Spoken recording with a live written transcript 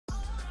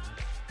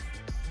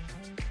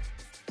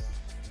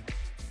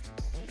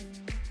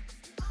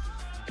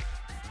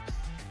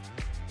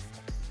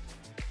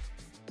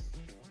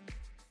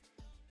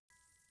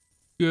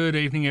Good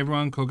evening,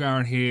 everyone.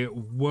 Corin here.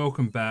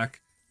 Welcome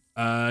back.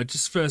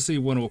 Just firstly,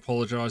 want to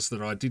apologise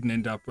that I didn't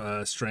end up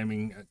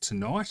streaming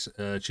tonight,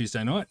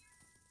 Tuesday night.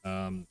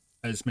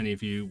 As many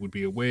of you would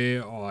be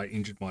aware, I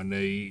injured my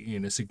knee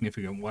in a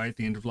significant way at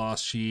the end of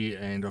last year,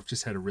 and I've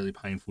just had a really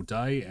painful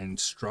day and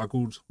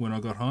struggled when I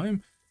got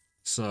home.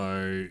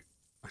 So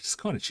I just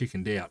kind of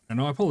chickened out, and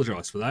I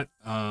apologise for that.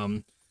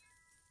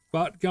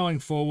 But going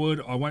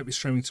forward, I won't be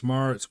streaming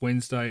tomorrow. It's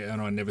Wednesday,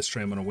 and I never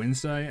stream on a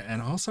Wednesday. And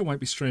I also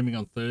won't be streaming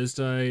on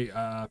Thursday.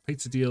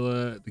 Pizza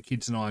dealer, the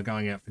kids and I are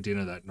going out for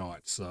dinner that night.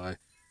 So,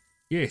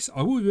 yes,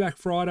 I will be back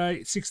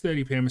Friday,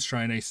 6:30 p.m.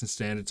 Australian Eastern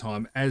Standard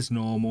Time, as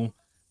normal.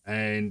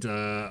 And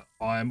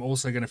I'm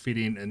also going to fit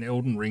in an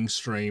Elden Ring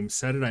stream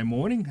Saturday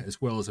morning,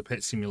 as well as a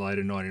Pet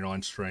Simulator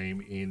 99 stream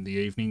in the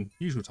evening,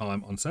 usual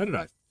time on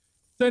Saturday.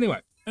 So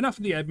anyway, enough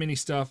of the admin-y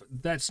stuff.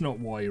 That's not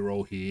why you're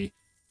all here.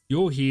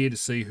 You're here to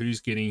see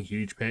who's getting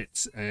huge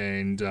pets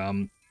and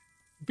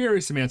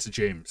various amounts of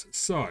gems.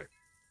 So,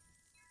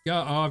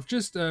 yeah, I've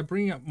just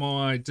bringing up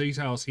my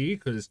details here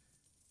because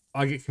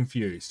I get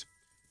confused.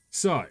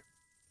 So,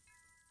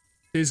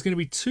 there's going to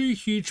be 2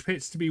 huge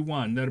pets to be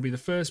won. That'll be the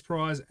first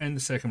prize and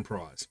the second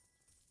prize.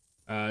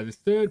 The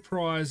third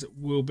prize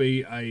will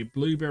be a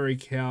Blueberry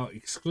Cow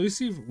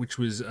exclusive, which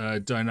was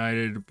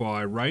donated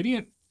by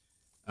Radiant.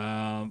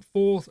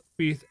 4th,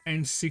 5th,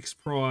 and 6th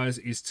prize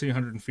is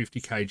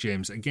 250k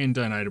gems, again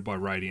donated by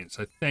Radiant.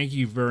 So thank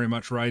you very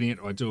much, Radiant.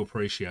 I do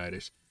appreciate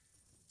it.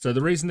 So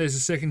the reason there's a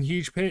second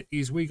huge pet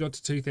is we got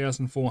to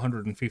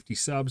 2,450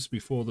 subs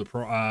before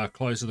the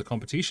close of the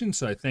competition.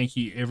 So thank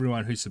you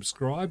everyone who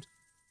subscribed.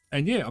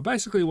 And yeah, I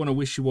basically want to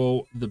wish you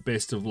all the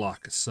best of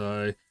luck.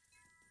 So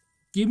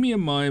give me a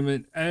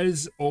moment.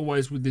 As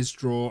always with this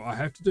draw, I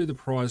have to do the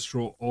prize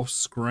draw off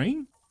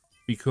screen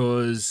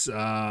because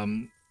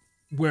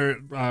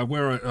when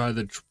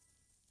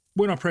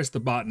I press the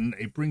button,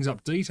 it brings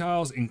up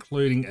details,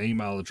 including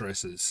email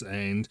addresses.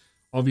 And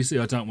obviously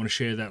I don't want to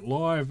share that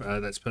live.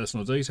 That's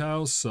personal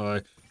details.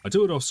 So I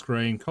do it off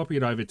screen, copy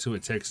it over to a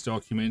text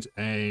document,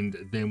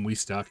 and then we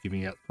start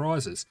giving out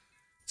prizes.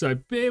 So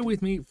bear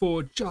with me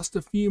for just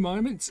a few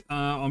moments.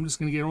 I'm just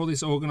going to get all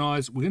this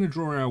organized. We're going to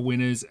draw our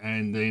winners,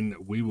 and then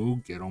we will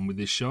get on with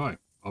this show.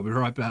 I'll be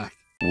right back.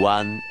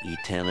 One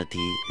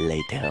eternity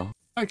later.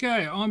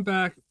 Okay, I'm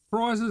back.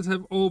 Prizes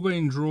have all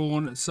been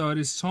drawn, so it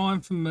is time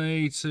for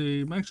me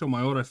to make sure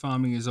my auto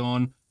farming is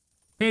on,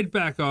 head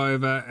back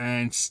over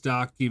and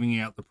start giving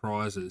out the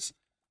prizes.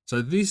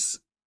 So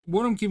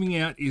what I'm giving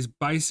out is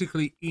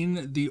basically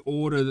in the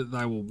order that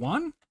they were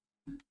won.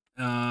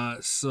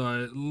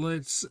 So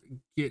let's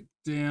get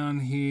down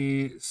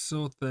here,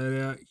 sort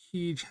that out.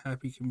 Huge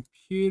happy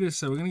computer.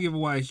 So we're going to give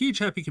away a huge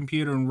happy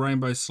computer and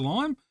rainbow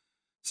slime.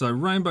 So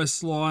rainbow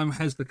slime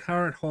has the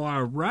current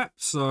higher wrap,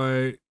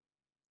 so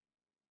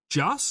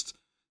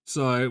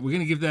we're going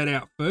to give that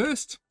out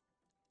first.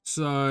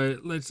 So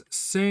let's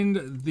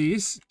send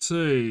this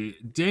to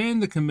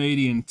Dan the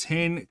Comedian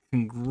 10.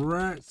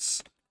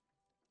 Congrats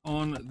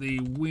on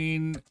the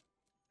win,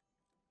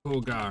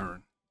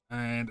 Corin.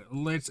 And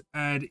let's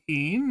add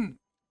in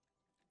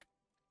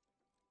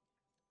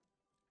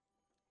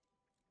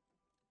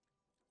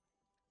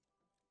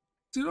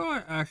did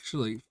I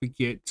actually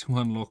forget to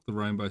unlock the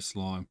rainbow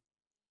slime?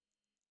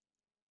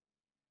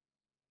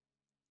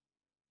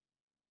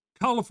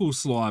 Colourful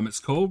slime, it's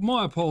called.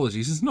 My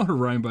apologies. It's not a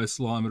rainbow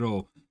slime at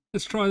all.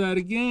 Let's try that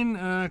again.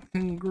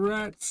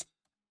 Congrats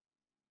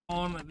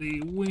on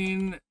the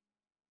win,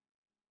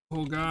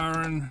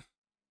 Corin.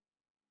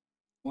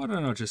 Why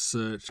don't I just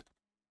search?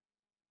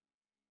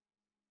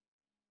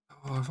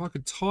 Oh, if I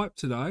could type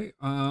today,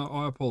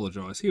 I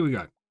apologise. Here we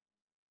go.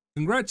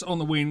 Congrats on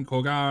the win,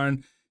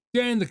 Corin.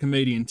 Dan the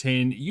Comedian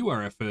 10, you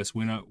are our first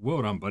winner.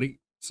 Well done, buddy.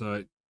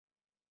 So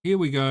here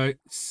we go.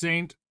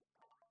 Sent.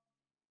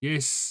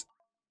 Yes.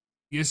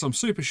 Yes, I'm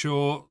super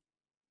sure.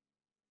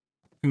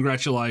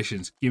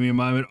 Congratulations. Give me a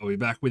moment. I'll be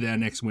back with our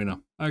next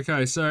winner.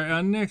 Okay, so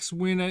our next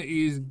winner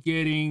is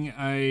getting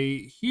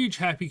a huge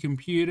happy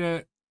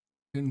computer.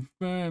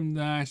 Confirm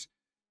that.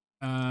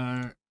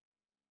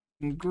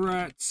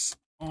 Congrats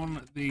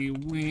on the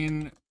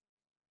win,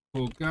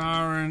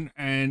 Corin.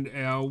 And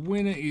our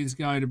winner is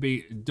going to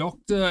be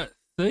Dr.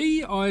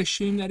 Thee. I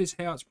assume that is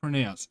how it's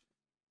pronounced.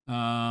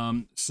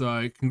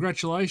 So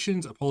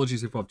congratulations.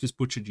 Apologies if I've just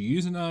butchered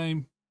your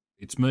username.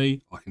 It's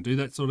me. I can do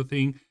that sort of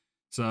thing.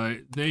 So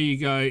there you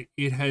go.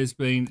 It has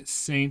been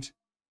sent.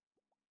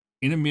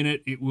 In a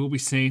minute, it will be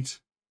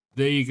sent.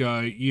 There you go.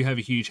 You have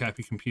a huge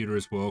happy computer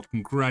as well.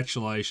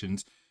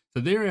 Congratulations.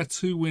 So there are our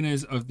 2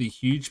 winners of the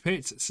huge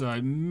pets.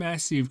 So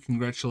massive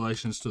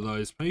congratulations to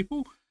those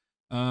people.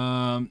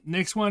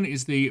 Next one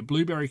is the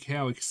Blueberry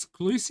Cow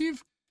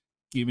exclusive.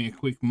 Give me a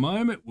quick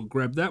moment. We'll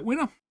grab that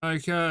winner.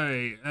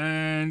 Okay.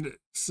 And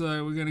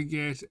so we're going to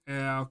get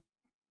our...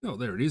 Oh,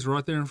 there it is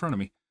right there in front of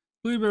me.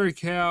 Blueberry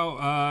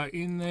Cow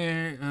in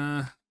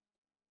there.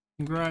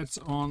 Congrats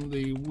on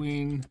the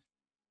win,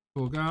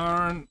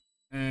 Corin.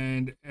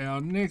 And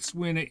our next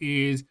winner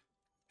is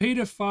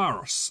Peter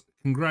Faros.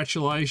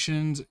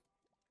 Congratulations.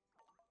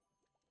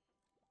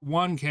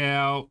 1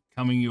 cow.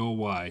 coming your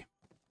way.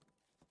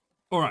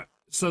 All right.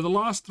 So the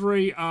last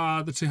three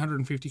are the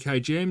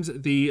 250k gems.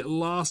 The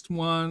last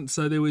one,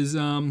 so there was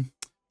two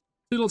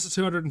lots of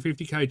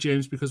 250k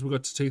gems because we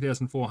got to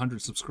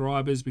 2,400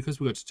 subscribers. Because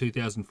we got to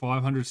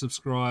 2,500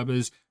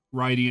 subscribers,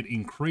 Radiant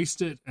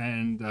increased it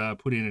and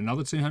put in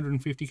another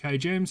 250k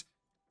gems.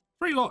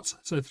 3 lots,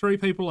 so 3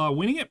 people are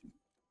winning it.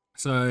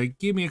 So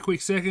give me a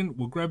quick second.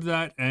 We'll grab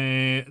that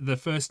the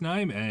first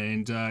name,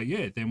 and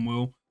yeah, then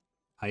we'll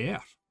pay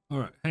out. All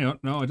right, hang on.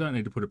 No, I don't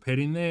need to put a pet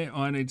in there.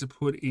 I need to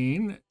put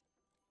in.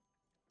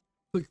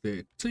 Click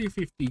there.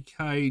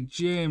 250k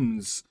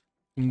gems.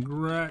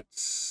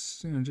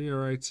 Congrats,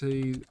 GRAT.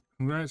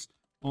 Congrats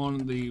on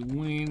the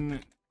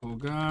win,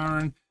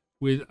 Corin,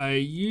 with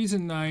a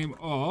username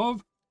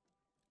of.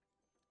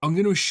 I'm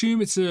going to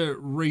assume it's a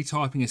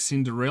retyping of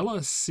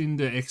Cinderella,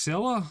 Cinder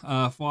XLer,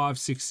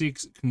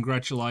 566.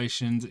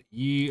 Congratulations,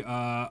 you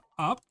are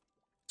up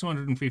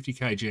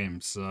 250k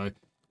gems. So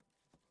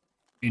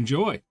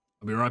enjoy.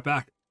 I'll be right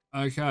back.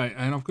 Okay,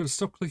 and I've got to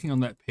stop clicking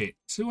on that pet.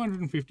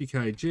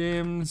 250k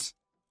gems.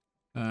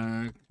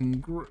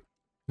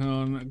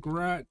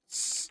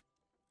 Congrats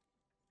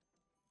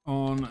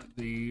on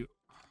the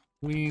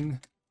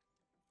win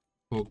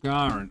for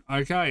Corin.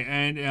 Okay,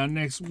 and our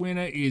next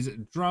winner is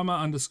drummer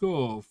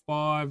 _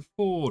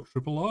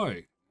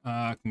 54000.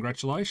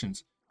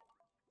 Congratulations.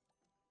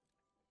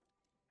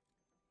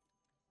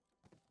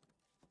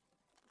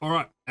 All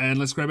right, and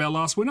let's grab our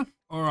last winner.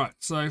 All right,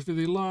 so for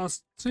the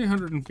last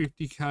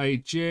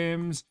 250k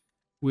gems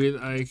with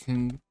a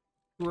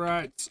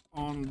congrats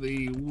on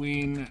the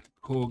win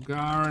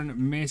Corin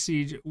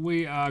message,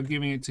 we are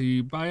giving it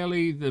to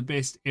Bailey, the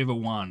best ever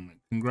one.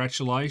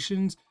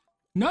 Congratulations.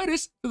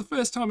 Notice, for the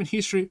first time in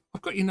history,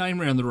 I've got your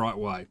name around the right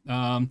way.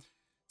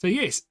 So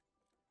yes,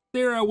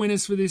 there are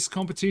winners for this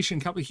competition.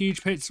 A couple of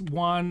huge pets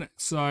won.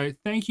 So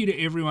thank you to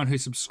everyone who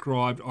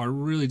subscribed. I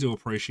really do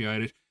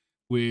appreciate it.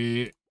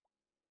 We're,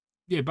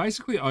 yeah,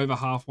 basically over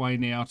halfway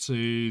now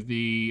to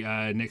the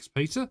next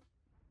pizza.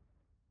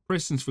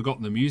 Preston's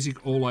forgotten the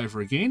music all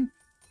over again.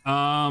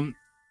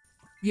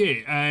 Yeah,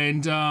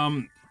 and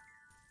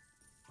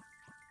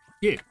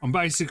yeah, I'm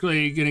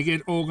basically going to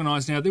get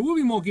organised now. There will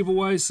be more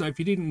giveaways, so if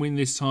you didn't win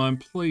this time,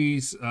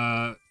 please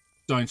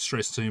don't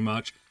stress too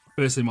much.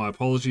 Firstly, my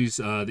apologies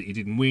that you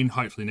didn't win.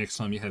 Hopefully next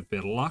time you have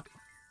better luck.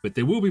 But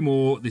there will be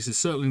more. This is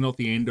certainly not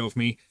the end of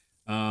me.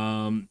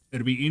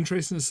 It'll be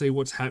interesting to see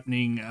what's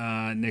happening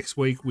next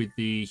week with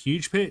the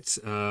huge pets.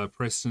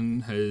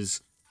 Preston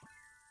has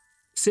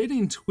said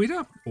in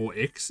Twitter, or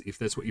X, if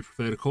that's what you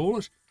prefer to call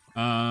it,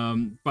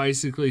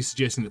 basically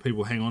suggesting that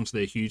people hang on to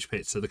their huge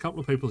pets. So the couple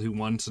of people who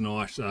won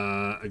tonight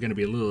are going to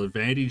be a little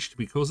advantaged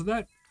because of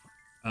that.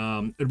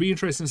 It'll be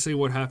interesting to see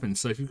what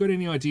happens. So if you've got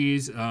any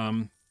ideas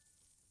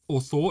or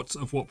thoughts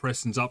of what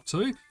Preston's up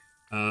to,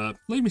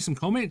 leave me some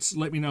comments.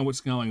 Let me know what's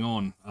going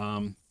on.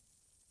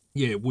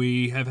 Yeah,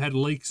 we have had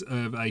leaks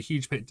of a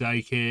huge pet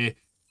daycare.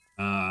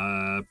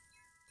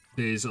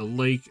 There's a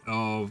leak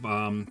of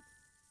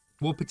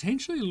what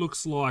potentially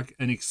looks like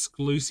an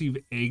exclusive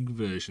egg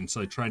version.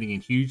 So trading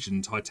in huge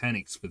and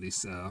Titanics for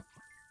this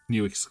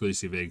new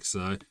exclusive egg.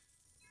 So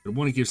I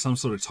want to give some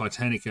sort of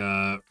Titanic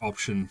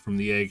option from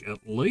the egg at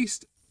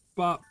least,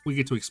 but we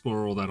get to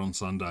explore all that on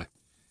Sunday.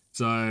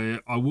 So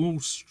I will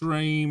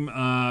stream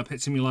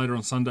Pet Simulator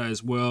on Sunday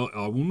as well.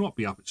 I will not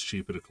be up at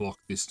stupid o'clock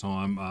this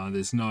time.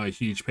 There's no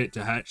huge pet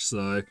to hatch,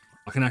 so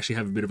I can actually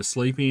have a bit of a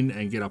sleep in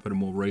and get up at a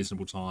more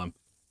reasonable time.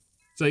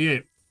 So yeah,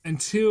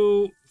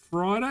 until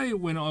Friday,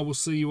 when I will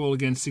see you all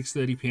again,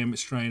 6:30 p.m.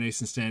 Australian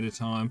Eastern Standard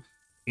Time.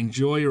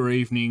 Enjoy your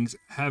evenings.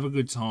 Have a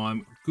good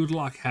time. Good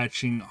luck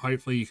hatching.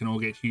 Hopefully you can all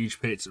get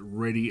huge pets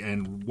ready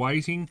and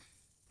waiting.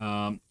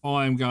 I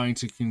am going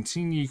to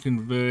continue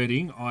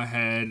converting. I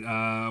had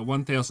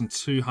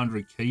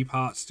 1,200 key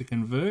parts to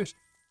convert.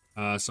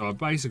 So I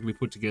basically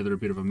put together a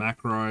bit of a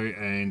macro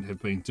and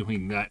have been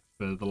doing that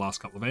for the last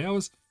couple of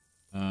hours.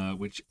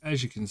 Which,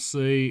 as you can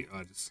see,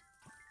 I just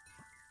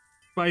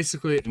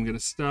basically I'm going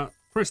to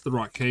press the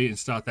right key and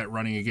start that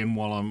running again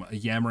while I'm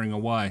yammering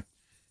away.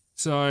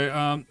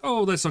 So,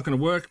 oh, that's not going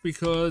to work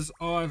because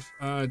I've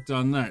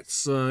done that.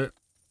 So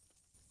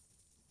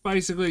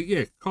basically,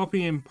 yeah,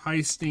 copy and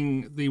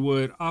pasting the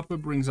word upper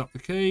brings up the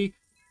key.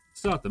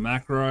 Start the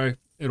macro.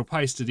 It'll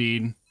paste it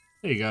in.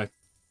 There you go.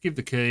 Give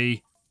the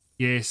key.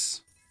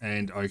 Yes.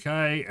 And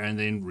okay. And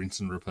then rinse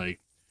and repeat.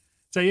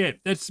 So yeah,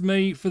 that's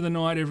me for the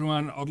night,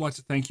 everyone. I'd like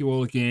to thank you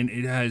all again.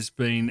 It has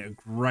been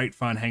great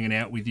fun hanging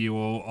out with you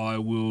all. I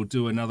will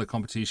do another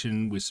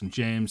competition with some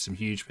gems, some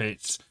huge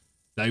pets.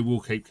 They will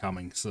keep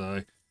coming.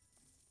 So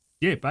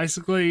yeah,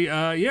 basically,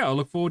 yeah, I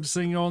look forward to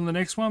seeing you all in the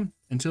next one.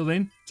 Until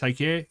then, take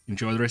care.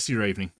 Enjoy the rest of your evening.